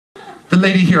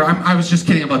lady here, I was just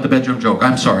kidding about the bedroom joke.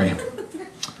 I'm sorry.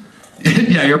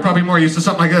 Yeah, you're probably more used to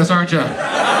something like this, aren't you? A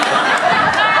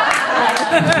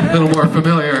little more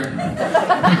familiar.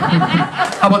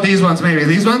 How about these ones, maybe?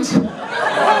 These ones?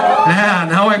 Yeah,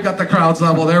 now I've got the crowd's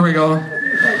level. There we go.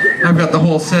 I've got the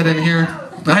whole set in here.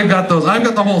 I've got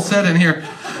the whole set in here.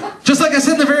 Just like I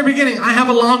said in the very beginning, I have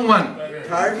a long one.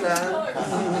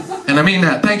 And I mean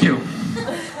that. Thank you.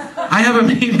 I have a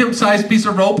medium-sized piece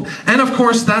of rope, and of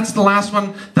course that's the last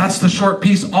one, that's the short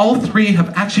piece. All three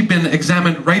have actually been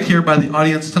examined right here by the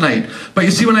audience tonight. But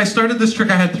you see, when I started this trick,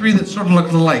 I had three that sort of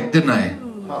looked alike, didn't I?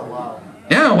 Oh, wow.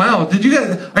 Yeah, wow.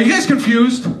 Are you guys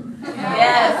confused?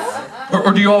 Yes.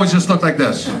 Or do you always just look like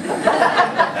this?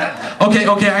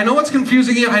 Okay, I know what's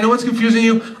confusing you.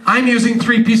 I'm using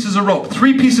 3 pieces of rope.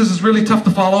 3 pieces is really tough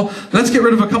to follow. Let's get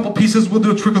rid of a couple pieces. We'll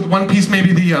do a trick with 1 piece,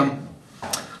 maybe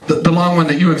the long one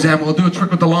that you examine. We'll do a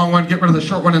trick with the long one, get rid of the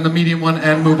short one and the medium one,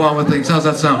 and move on with things. How's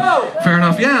that sound? Fair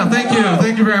enough? Yeah, thank you.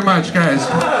 Thank you very much, guys.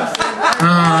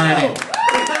 Alrighty.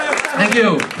 Thank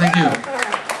you.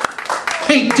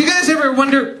 Hey, do you guys ever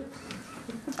wonder...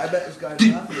 I bet this guy's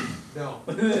laughing. No.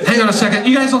 Hang on a second.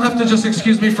 You guys will have to just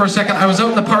excuse me for a second. I was out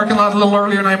in the parking lot a little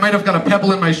earlier and I might have got a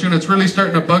pebble in my shoe and it's really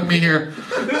starting to bug me here.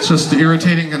 It's just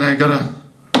irritating and I gotta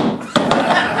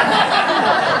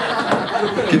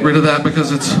get rid of that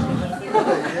because it's...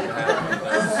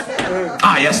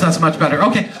 Ah, yes, that's much better.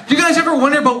 Okay. Do you guys ever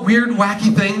wonder about weird,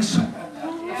 wacky things?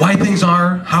 Why things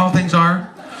are, how things are?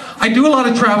 I do a lot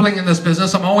of traveling in this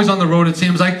business. I'm always on the road, it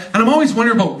seems like. And I'm always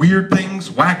wondering about weird things,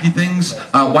 wacky things,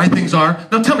 why things are.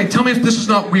 Now tell me if this is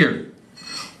not weird.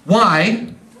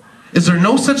 Why is there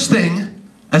no such thing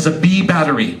as a B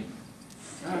battery?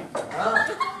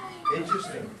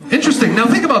 Interesting. Now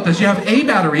think about this. You have A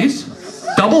batteries,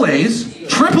 double A's,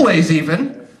 triple A's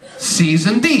even, C's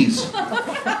and D's.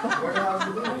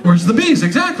 Where's the B's?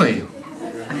 Exactly.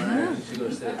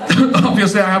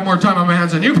 Obviously, I have more time on my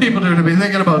hands than you people do to be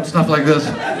thinking about stuff like this.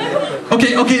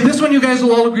 Okay, this one you guys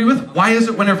will all agree with. Why is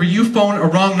it whenever you phone a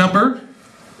wrong number,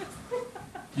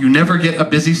 you never get a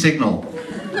busy signal?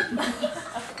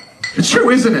 It's true,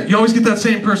 isn't it? You always get that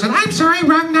same person. I'm sorry,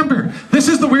 wrong number. This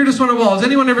is the weirdest one of all. Has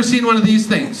anyone ever seen one of these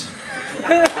things?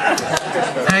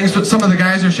 Hangs, but some of the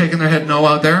guys are shaking their head no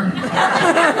out there.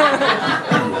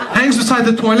 Hangs beside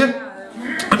the toilet.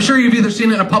 I'm sure you've either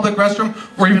seen it in a public restroom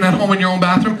or even at home in your own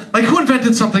bathroom. Like, who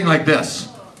invented something like this?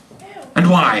 And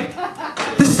why?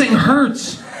 This thing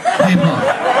hurts, people.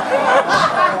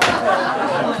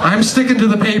 I'm sticking to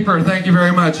the paper. Thank you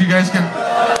very much. You guys can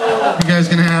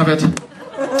have it.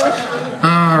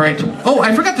 All right. Oh,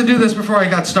 I forgot to do this before I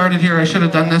got started here. I should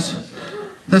have done this.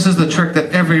 This is the trick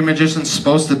that every magician's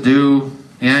supposed to do.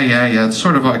 Yeah. It's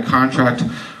sort of a contract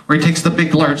where he takes the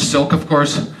big, large silk, of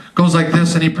course, goes like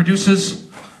this, and he produces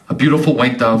a beautiful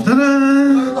white dove. Ta-da!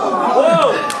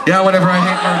 Yeah, whatever, I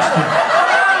hate words.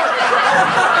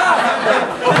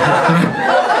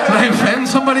 Did I offend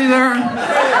somebody there?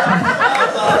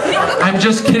 I'm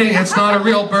just kidding, it's not a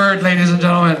real bird, ladies and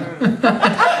gentlemen.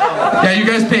 Yeah, you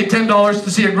guys paid $10 to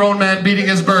see a grown man beating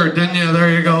his bird, didn't you? There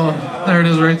you go. There it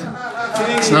is, right?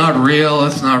 It's not real,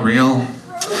 it's not real.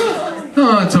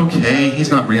 Oh, it's okay. He's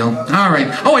not real. All right.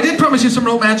 Oh, I did promise you some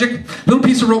rope magic. Little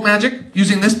piece of rope magic.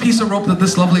 Using this piece of rope that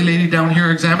this lovely lady down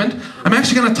here examined. I'm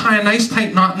actually going to tie a nice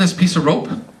tight knot in this piece of rope.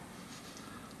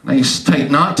 Nice tight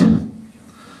knot.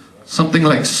 Something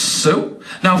like so.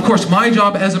 Now, of course, my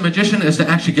job as a magician is to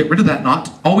actually get rid of that knot.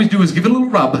 All we do is give it a little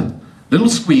rub. Little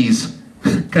squeeze.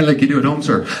 Kind of like you do at home,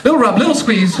 sir. Little rub, little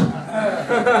squeeze.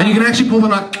 And you can actually pull the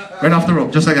knot right off the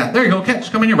rope. Just like that. There you go.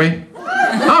 Catch. Coming your way.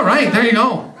 All right. There you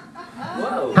go.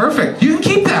 Perfect. You can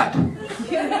keep that.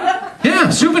 Yeah,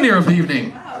 souvenir of the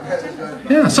evening.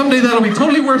 Yeah, someday that'll be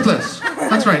totally worthless.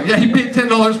 That's right. Yeah, he paid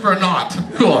 $10 for a knot.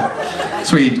 Cool.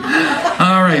 Sweet.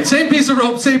 All right, same piece of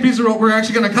rope, same piece of rope. We're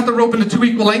actually going to cut the rope into 2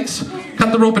 equal lengths.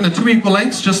 Cut the rope into 2 equal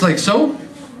lengths, just like so.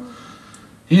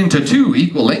 Into 2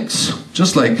 equal lengths,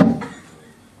 just like...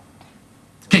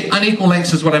 Okay, unequal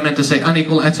lengths is what I meant to say.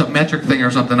 Unequal, that's a metric thing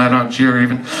or something. I'm not sure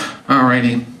even. All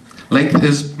righty. Length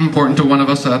is important to one of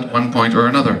us at one point or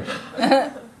another.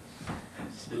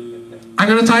 I'm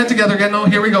going to tie it together again. No,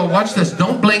 here we go. Watch this.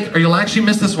 Don't blink or you'll actually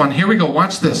miss this one. Here we go.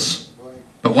 Watch this.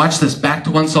 But watch this. Back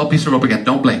to one solid piece of rope again.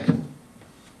 Don't blink.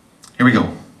 Here we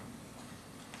go.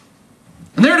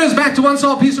 And there it is. Back to one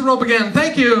solid piece of rope again.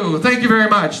 Thank you. Thank you very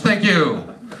much. Thank you.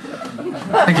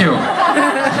 Thank you.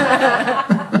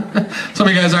 Some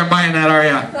of you guys aren't buying that, are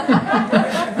you?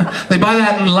 They buy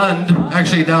that in Lund,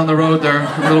 actually down the road there,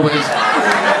 a little ways.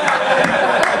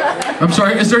 I'm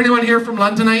sorry, is there anyone here from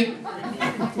Lund tonight?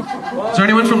 Is there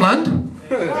anyone from Lund?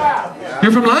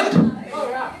 You're from Lund?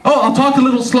 Oh, I'll talk a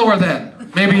little slower then.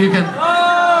 Maybe you can...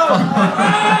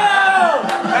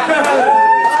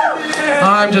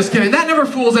 I'm just kidding. That never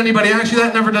fools anybody. Actually,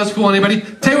 that never does fool anybody.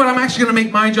 Tell you what, I'm actually going to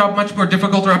make my job much more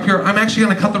difficult up here. I'm actually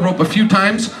going to cut the rope a few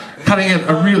times,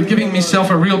 giving myself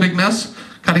a real big mess.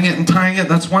 Cutting it and tying it,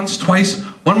 that's once, twice.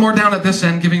 One more down at this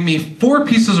end, giving me 4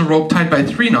 pieces of rope tied by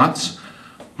 3 knots.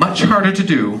 Much harder to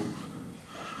do,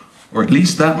 or at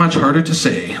least that much harder to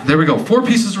say. There we go, 4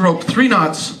 pieces of rope, 3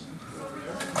 knots.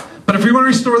 But if we want to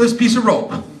restore this piece of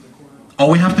rope,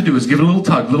 all we have to do is give it a little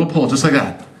tug, a little pull, just like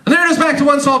that. And there it is, back to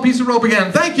 1 solid piece of rope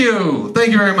again. Thank you.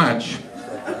 Thank you very much.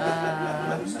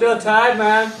 Still tied,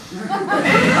 man.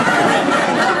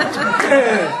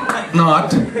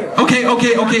 Not. Okay.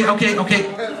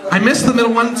 I missed the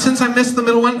middle one. Since I missed the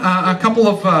middle one, a couple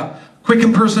of quick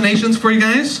impersonations for you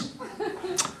guys.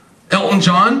 Elton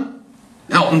John.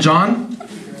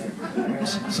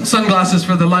 Sunglasses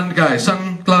for the Lund guy.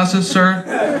 Sunglasses,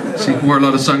 sir. See, he wore a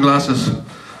lot of sunglasses.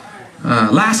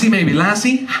 Lassie, maybe.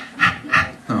 Lassie?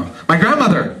 Oh. My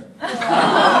grandmother.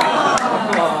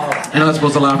 You're not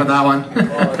supposed to laugh at that one.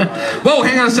 Whoa,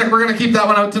 hang on a second. We're going to keep that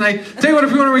one out tonight. Tell you what,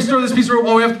 if we want to restore this piece of rope,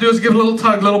 all we have to do is give it a little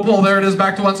tug, little pull. There it is,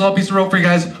 back to 1 solid piece of rope for you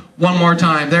guys. One more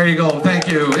time. There you go. Thank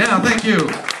you. Yeah, thank you.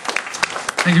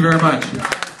 Thank you very much.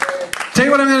 Tell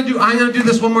you what I'm going to do. I'm going to do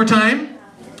this one more time,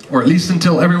 or at least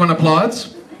until everyone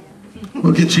applauds.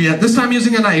 We'll get you yet. This time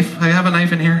using a knife. I have a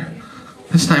knife in here.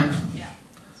 This time.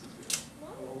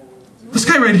 This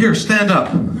guy right here, stand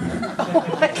up.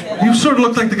 You sort of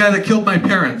look like the guy that killed my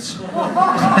parents.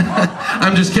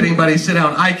 I'm just kidding, buddy. Sit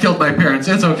down. I killed my parents.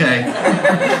 It's okay.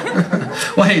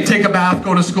 Well, hey, take a bath,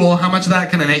 go to school. How much of that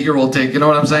can an 8-year-old take? You know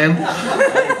what I'm saying?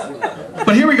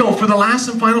 But here we go for the last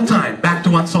and final time. Back to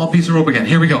 1 solid piece of rope again.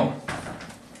 Here we go.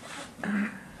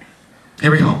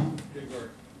 Here we go.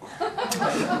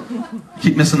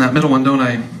 Keep missing that middle one, don't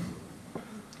I?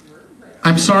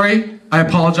 I'm sorry. I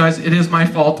apologize. It is my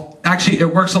fault. Actually,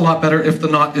 it works a lot better if the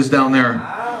knot is down there.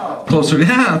 Closer.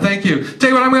 Yeah, thank you. Tell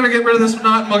you what, I'm going to get rid of this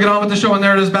knot and we'll get on with the show. And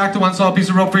there it is, back to 1 solid piece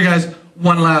of rope for you guys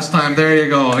one last time. There you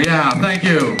go. Yeah, thank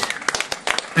you.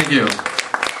 Thank you.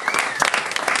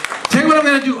 Tell you what I'm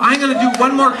going to do. I'm going to do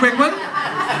one more quick one.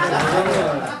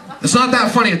 It's not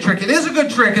that funny a trick. It is a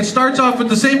good trick. It starts off with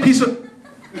the same piece of...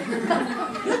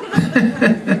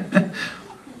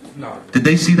 Did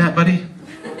they see that, buddy?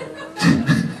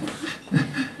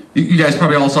 You guys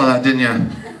probably all saw that, didn't you?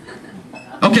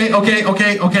 Okay.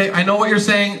 I know what you're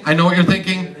saying. I know what you're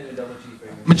thinking.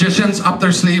 Magicians up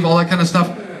their sleeve, all that kind of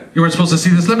stuff. You weren't supposed to see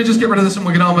this. Let me just get rid of this and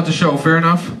we'll get on with the show. Fair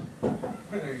enough?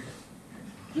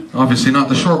 Obviously not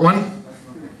the short one.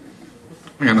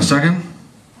 Hang on a second.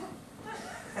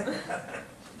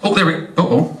 Oh, there we go.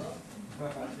 Uh-oh.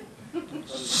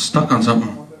 Stuck on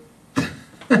something.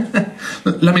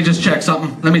 Let me just check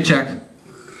something. Let me check.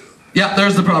 Yeah,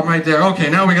 there's the problem right there. Okay,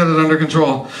 now we got it under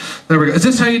control. There we go. Is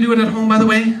this how you do it at home, by the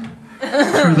way?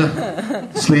 Through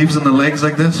the sleeves and the legs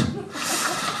like this?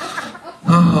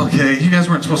 Oh, okay. You guys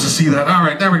weren't supposed to see that. All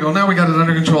right, there we go. Now we got it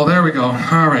under control. There we go.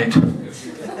 All right.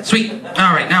 Sweet.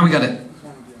 All right, now we got it.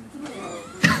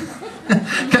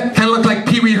 Kind of look like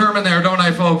Pee Wee Herman there, don't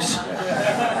I, folks?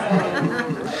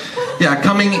 Yeah,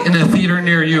 coming in a theater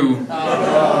near you.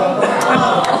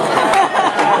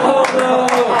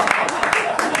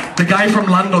 The guy from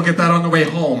London will get that on the way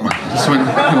home. Just when,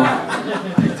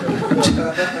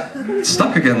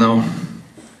 stuck again though.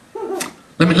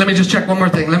 Let me just check one more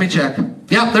thing. Let me check.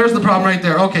 Yep, there's the problem right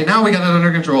there. Okay, now we got it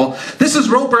under control. This is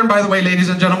rope burn, by the way, ladies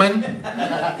and gentlemen.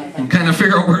 And kind of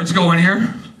figure out where it's going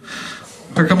here.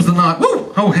 Here comes the knot.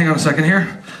 Woo! Oh, hang on a second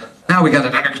here. Now we got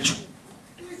it under control.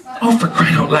 Oh, for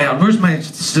crying out loud. Where's my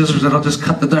scissors that I'll just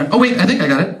cut the darn... Oh, wait, I think I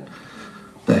got it.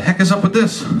 The heck is up with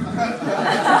this?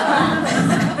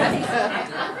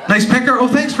 Nice pecker. Oh,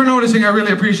 thanks for noticing. I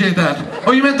really appreciate that.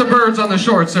 Oh, you meant the birds on the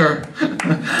shorts, sir.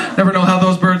 Never know how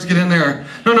those birds get in there.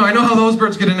 No, I know how those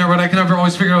birds get in there, but I can never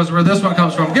always figure out where this one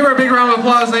comes from. Give her a big round of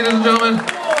applause, ladies and gentlemen.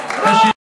 There she